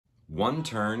One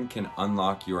turn can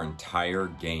unlock your entire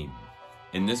game.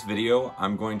 In this video,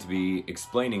 I'm going to be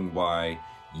explaining why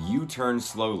you turn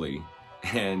slowly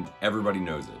and everybody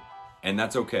knows it. And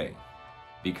that's okay,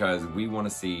 because we want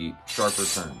to see sharper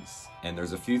turns. And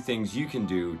there's a few things you can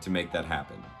do to make that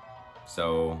happen.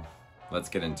 So let's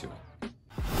get into it.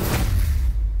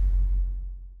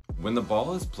 When the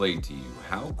ball is played to you,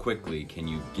 how quickly can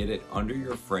you get it under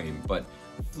your frame, but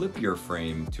flip your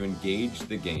frame to engage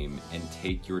the game and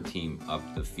take your team up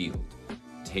the field?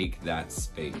 Take that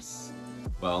space.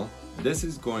 Well, this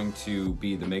is going to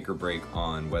be the make or break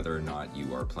on whether or not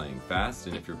you are playing fast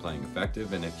and if you're playing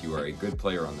effective and if you are a good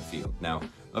player on the field. Now,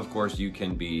 of course, you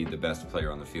can be the best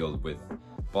player on the field with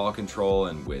ball control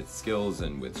and with skills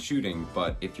and with shooting,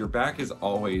 but if your back is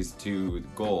always to the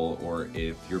goal or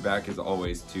if your back is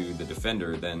always to the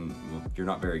defender, then you're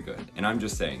not very good. And I'm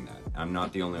just saying that. I'm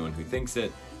not the only one who thinks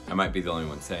it. I might be the only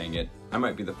one saying it. I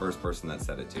might be the first person that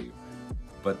said it to you.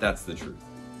 But that's the truth.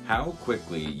 How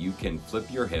quickly you can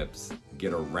flip your hips,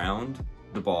 get around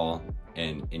the ball,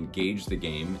 and engage the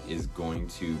game is going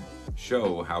to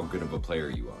show how good of a player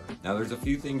you are. Now, there's a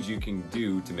few things you can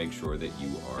do to make sure that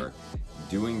you are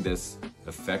doing this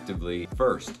effectively.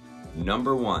 First,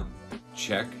 number one,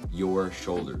 check your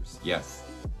shoulders. Yes,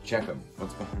 check them.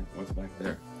 What's back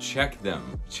there? Check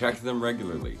them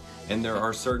regularly. And there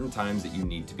are certain times that you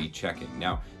need to be checking.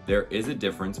 Now, there is a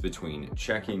difference between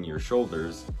checking your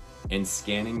shoulders and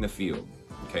scanning the field.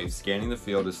 Okay, scanning the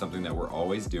field is something that we're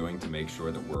always doing to make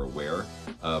sure that we're aware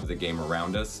of the game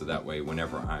around us, so that way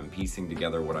whenever I'm piecing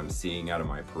together what I'm seeing out of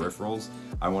my peripherals,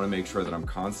 I want to make sure that I'm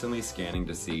constantly scanning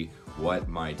to see what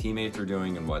my teammates are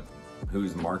doing and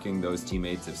who's marking those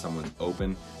teammates if someone's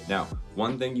open. Now,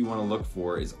 one thing you want to look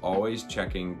for is always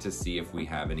checking to see if we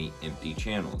have any empty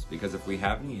channels, because if we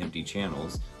have any empty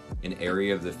channels, an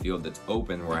area of the field that's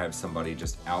open where I have somebody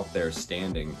just out there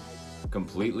standing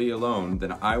completely alone,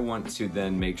 then I want to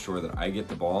then make sure that I get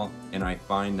the ball and I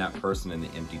find that person in the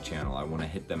empty channel. I want to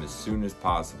hit them as soon as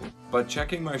possible. But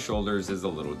checking my shoulders is a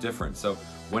little different. So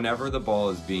whenever the ball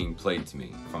is being played to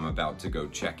me, if I'm about to go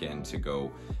check in to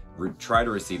go try to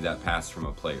receive that pass from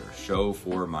a player, show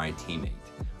for my teammate,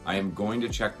 I am going to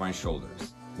check my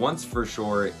shoulders. Once for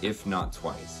sure, if not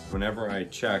twice. Whenever I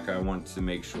check, I want to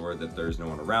make sure that there's no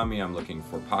one around me. I'm looking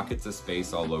for pockets of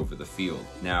space all over the field.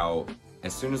 Now,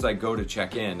 as soon as I go to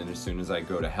check in and as soon as I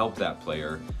go to help that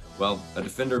player, well, a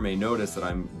defender may notice that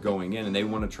I'm going in and they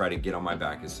want to try to get on my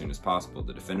back as soon as possible.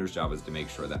 The defender's job is to make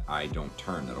sure that I don't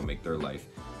turn. That'll make their life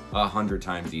 100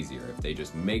 times easier if they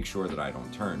just make sure that I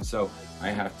don't turn. So I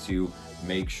have to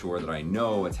make sure that I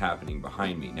know what's happening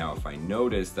behind me. Now, if I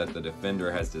notice that the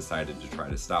defender has decided to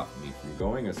try to stop me from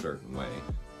going a certain way,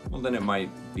 well, then it might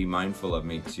be mindful of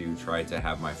me to try to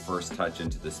have my first touch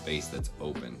into the space that's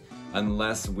open.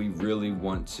 Unless we really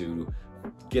want to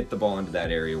get the ball into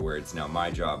that area where it's now my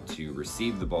job to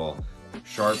receive the ball,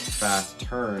 sharp, fast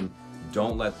turn,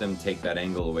 don't let them take that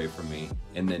angle away from me,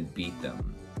 and then beat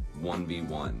them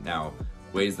 1v1. Now,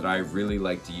 ways that I really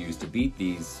like to use to beat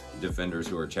these defenders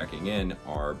who are checking in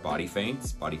are body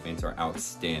feints. Body feints are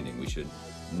outstanding. We should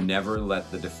never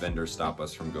let the defender stop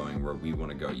us from going where we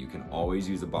want to go. You can always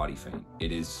use a body feint.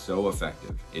 It is so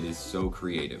effective. It is so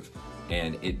creative.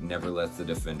 And it never lets the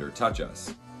defender touch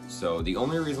us. So the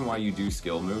only reason why you do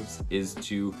skill moves is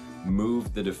to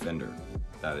move the defender.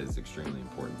 That is extremely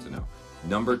important to know.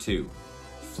 Number two,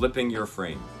 flipping your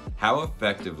frame. How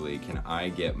effectively can I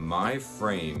get my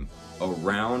frame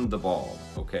around the ball?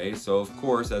 Okay, so of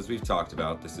course, as we've talked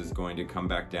about, this is going to come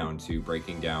back down to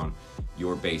breaking down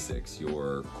your basics,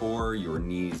 your core, your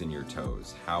knees, and your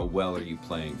toes. How well are you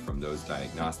playing from those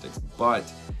diagnostics?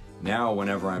 But now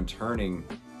whenever I'm turning,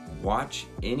 watch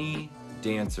any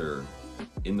dancer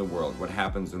in the world. What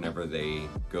happens whenever they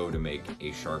go to make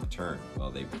a sharp turn? Well,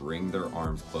 they bring their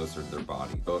arms closer to their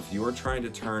body. So if you're trying to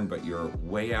turn but you're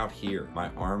way out here, my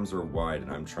arms are wide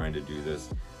and I'm trying to do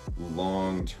this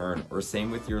long turn, or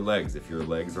same with your legs. If your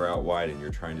legs are out wide and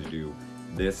you're trying to do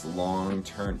this long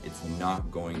turn, it's not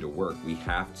going to work. We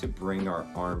have to bring our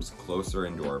arms closer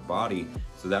into our body,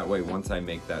 so that way once I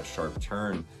make that sharp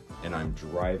turn and I'm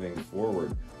driving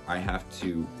forward, I have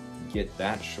to get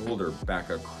that shoulder back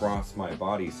across my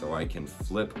body so I can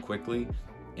flip quickly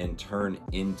and turn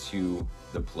into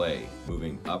the play,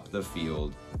 moving up the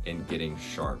field and getting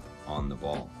sharp on the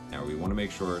ball. Now, we want to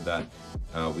make sure that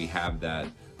we have that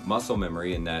muscle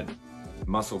memory and that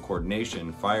muscle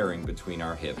coordination firing between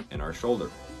our hip and our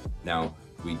shoulder. Now,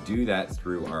 we do that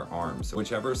through our arms. So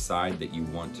whichever side that you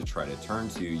want to try to turn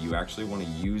to, you actually want to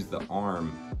use the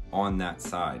arm on that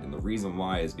side. And the reason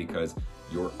why is because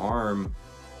your arm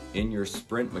in your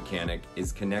sprint mechanic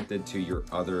is connected to your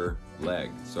other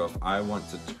leg. So if I want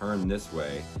to turn this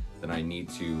way, then I need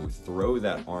to throw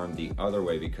that arm the other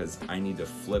way because I need to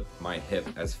flip my hip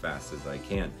as fast as I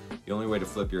can. The only way to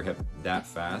flip your hip that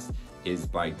fast is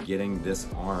by getting this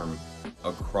arm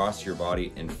across your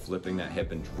body and flipping that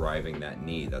hip and driving that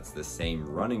knee. That's the same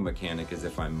running mechanic as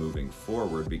if I'm moving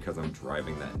forward because I'm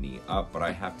driving that knee up, but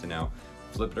I have to now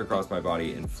flip it across my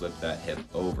body and flip that hip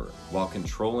over while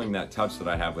controlling that touch that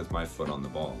I have with my foot on the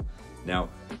ball. Now,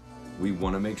 we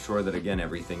want to make sure that, again,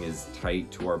 everything is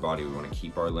tight to our body. We want to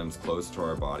keep our limbs close to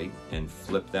our body and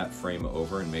flip that frame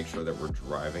over and make sure that we're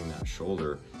driving that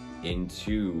shoulder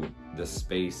into the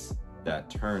space, that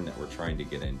turn that we're trying to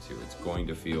get into. It's going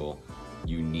to feel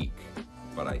unique,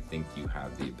 but I think you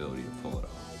have the ability to pull it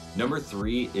off. Number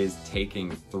 3 is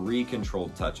taking 3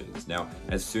 controlled touches. Now,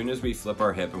 as soon as we flip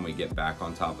our hip and we get back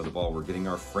on top of the ball, we're getting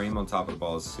our frame on top of the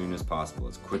ball as soon as possible,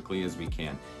 as quickly as we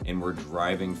can, and we're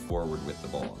driving forward with the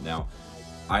ball. Now,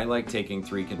 I like taking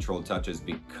 3 controlled touches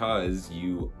because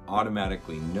you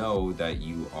automatically know that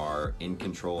you are in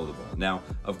control of the ball. Now,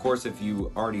 of course, if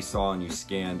you already saw and you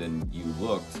scanned and you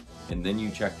looked and then you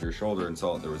checked your shoulder and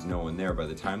saw that there was no one there, by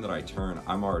the time that I turn,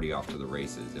 I'm already off to the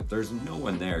races. If there's no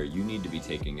one there, you need to be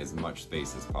taking as much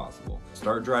space as possible.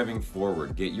 Start driving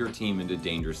forward, get your team into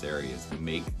dangerous areas,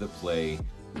 make the play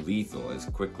lethal as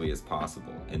quickly as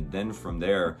possible. And then from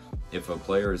there, if a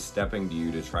player is stepping to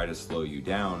you to try to slow you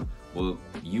down, well,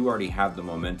 you already have the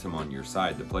momentum on your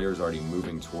side. The player's already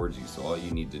moving towards you, so all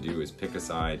you need to do is pick a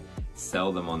side,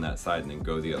 sell them on that side, and then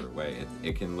go the other way.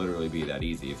 It can literally be that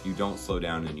easy. If you don't slow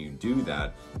down and you do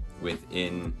that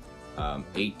within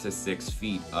 8 to 6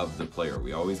 feet of the player.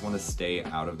 We always want to stay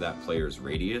out of that player's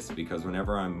radius, because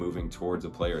whenever I'm moving towards a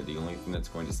player, the only thing that's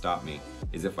going to stop me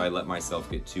is if I let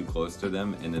myself get too close to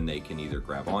them, and then they can either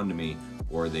grab onto me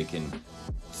or they can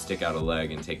stick out a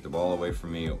leg and take the ball away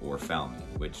from me or foul me,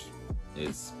 which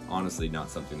is honestly not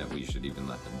something that we should even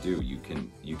let them do. You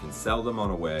can sell them on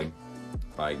a way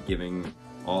by giving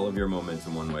all of your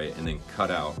momentum one way and then cut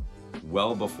out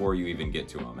well before you even get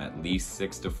to them. At least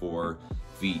 6 to 4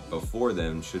 feet before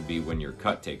them should be when your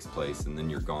cut takes place, and then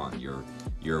you're gone.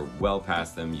 You're well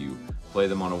past them. You play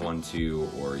them on a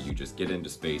 1-2, or you just get into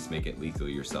space, make it lethal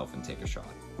yourself, and take a shot.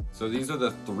 So these are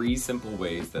the 3 simple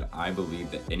ways that I believe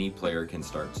that any player can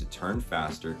start to turn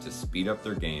faster, to speed up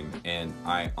their game, and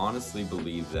I honestly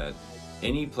believe that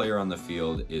any player on the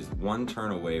field is one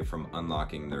turn away from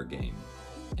unlocking their game.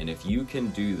 And if you can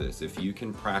do this, if you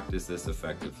can practice this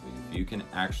effectively, if you can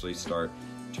actually start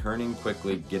turning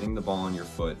quickly, getting the ball on your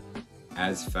foot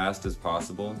as fast as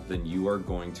possible, then you are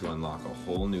going to unlock a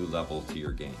whole new level to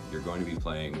your game. You're going to be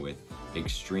playing with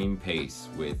extreme pace,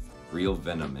 with real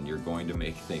venom, and you're going to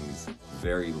make things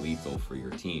very lethal for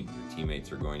your team. Your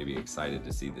teammates are going to be excited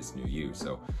to see this new you.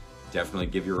 So definitely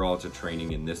give your all to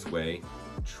training in this way.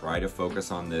 Try to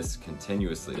focus on this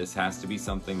continuously. This has to be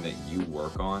something that you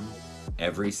work on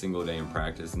every single day in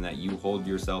practice and that you hold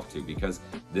yourself to, because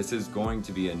this is going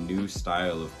to be a new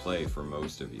style of play for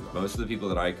most of you. Most of the people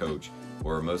that I coach,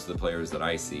 or most of the players that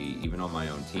I see, even on my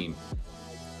own team,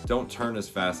 don't turn as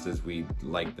fast as we'd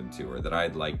like them to, or that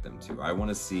I'd like them to. I want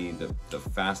to see the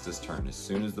fastest turn. As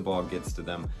soon as the ball gets to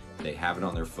them, they have it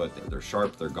on their foot. They're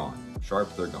sharp, they're gone.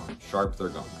 Sharp, they're gone. Sharp, they're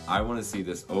gone. I want to see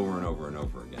this over and over and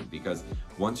over again, because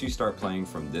once you start playing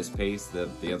from this pace,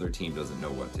 the other team doesn't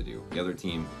know what to do. The other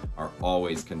team are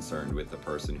always concerned with the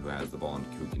person who has the ball and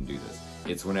who can do this.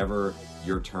 It's whenever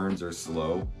your turns are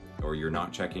slow, or you're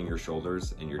not checking your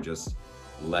shoulders, and you're just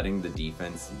letting the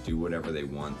defense do whatever they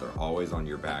want. They're always on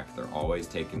your back. They're always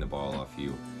taking the ball off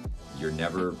you. You're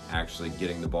never actually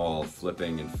getting the ball,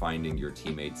 flipping and finding your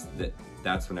teammates.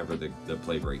 That's whenever the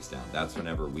play breaks down. That's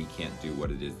whenever we can't do what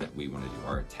it is that we want to do.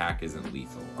 Our attack isn't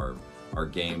lethal. Our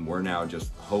game, we're now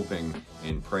just hoping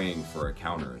and praying for a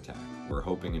counterattack. We're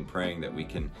hoping and praying that we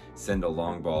can send a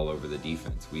long ball over the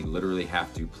defense. We literally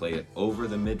have to play it over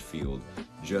the midfield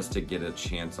just to get a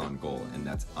chance on goal, and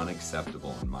that's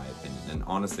unacceptable in my opinion. And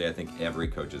honestly, I think every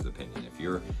coach's opinion.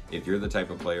 If you're the type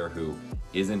of player who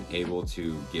isn't able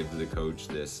to give the coach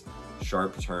this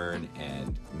sharp turn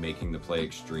and making the play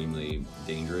extremely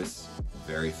dangerous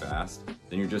very fast,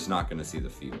 then you're just not going to see the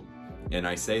field. And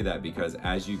I say that because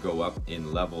as you go up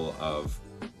in level of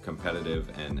competitive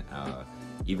and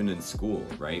even in school,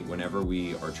 right? Whenever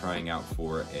we are trying out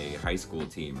for a high school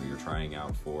team, or you're trying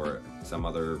out for some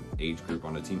other age group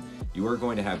on a team, you are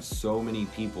going to have so many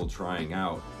people trying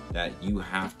out that you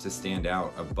have to stand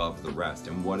out above the rest.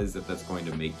 And what is it that's going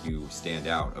to make you stand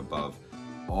out above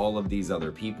all of these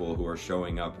other people who are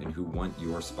showing up and who want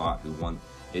your spot, who want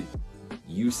it?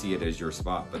 You see it as your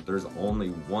spot, but there's only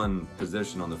one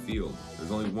position on the field.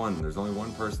 There's only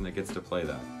one person that gets to play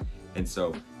that. And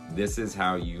so this is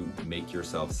how you make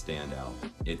yourself stand out.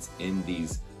 It's in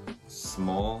these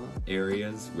small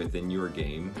areas within your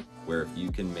game where if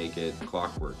you can make it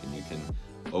clockwork and you can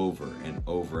over and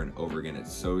over and over again,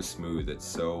 it's so smooth, it's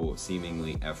so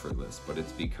seemingly effortless, but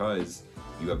it's because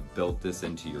you have built this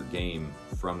into your game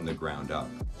from the ground up.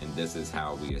 And this is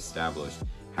how we establish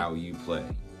how you play.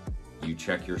 You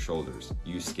check your shoulders,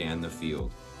 you scan the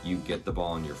field, you get the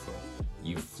ball on your foot,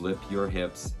 you flip your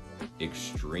hips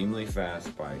extremely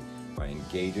fast by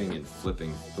engaging and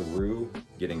flipping through,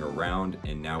 getting around,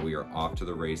 and now we are off to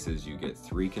the races. You get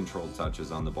 3 controlled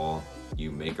touches on the ball, you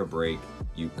make a break,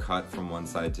 you cut from one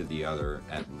side to the other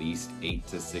at least 8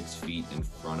 to 6 feet in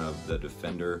front of the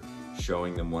defender,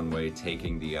 showing them one way,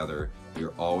 taking the other.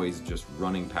 You're always just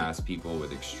running past people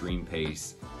with extreme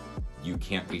pace. You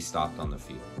can't be stopped on the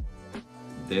field.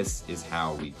 This is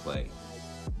how we play.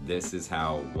 This is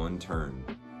how one turn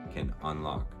can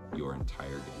unlock your entire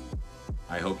game.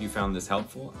 I hope you found this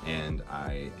helpful, and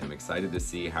I am excited to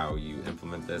see how you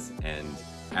implement this and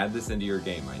add this into your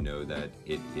game. I know that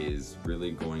it is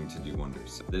really going to do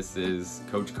wonders. This is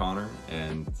Coach Connor,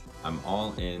 and I'm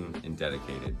all in and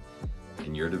dedicated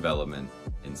in your development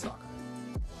in soccer.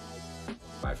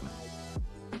 Bye for now.